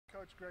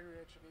Coach Gregory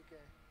Echenique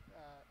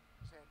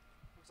said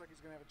looks like he's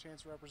going to have a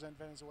chance to represent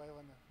Venezuela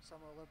in the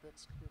Summer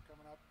Olympics here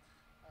coming up.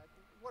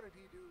 What did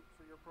he do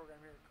for your program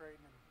here at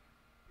Creighton, and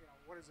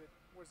what does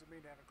it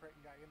mean to have a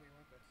Creighton guy in the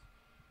Olympics?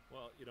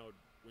 Well,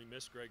 we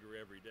miss Gregory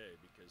every day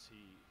because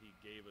he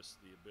gave us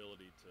the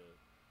ability to,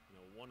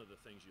 one of the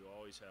things you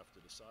always have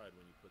to decide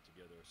when you put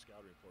together a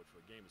scouting report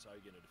for a game is how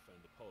you're going to defend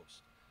the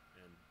post.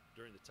 And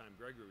during the time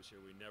Gregory was here,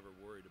 we never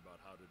worried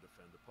about how to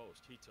defend the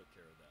post. He took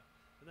care of that.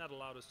 And that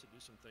allowed us to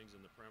do some things in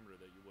the perimeter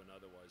that you wouldn't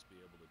otherwise be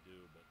able to do.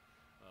 But,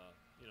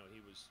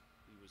 he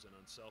was an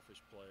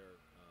unselfish player.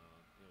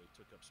 He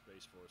took up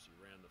space for us. He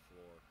ran the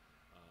floor,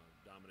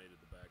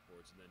 dominated the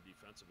backboards, and then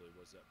defensively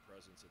was that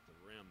presence at the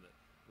rim that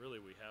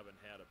really we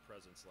haven't had a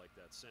presence like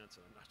that since,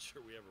 and I'm not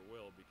sure we ever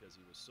will because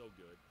he was so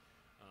good.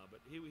 But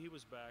he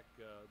was back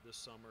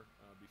this summer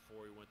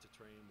before he went to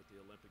train with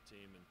the Olympic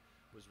team and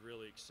was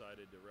really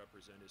excited to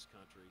represent his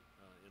country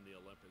in the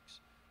Olympics.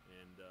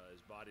 And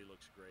his body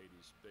looks great.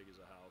 He's big as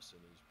a house,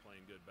 and he's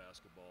playing good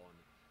basketball, and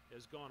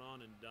has gone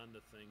on and done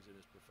the things in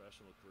his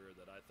professional career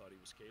that I thought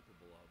he was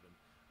capable of.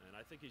 And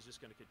I think he's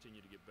just going to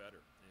continue to get better.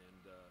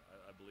 And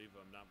I believe, if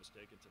I'm not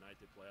mistaken, tonight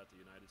they play at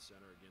the United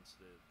Center against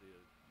the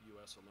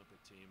U.S. Olympic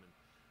team. And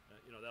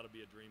that'll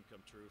be a dream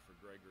come true for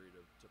Gregory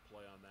to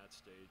play on that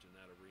stage in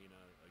that arena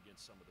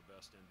against some of the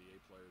best NBA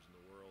players in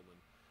the world. And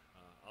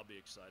I'll be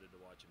excited to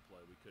watch him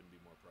play. We couldn't be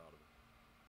more proud of him.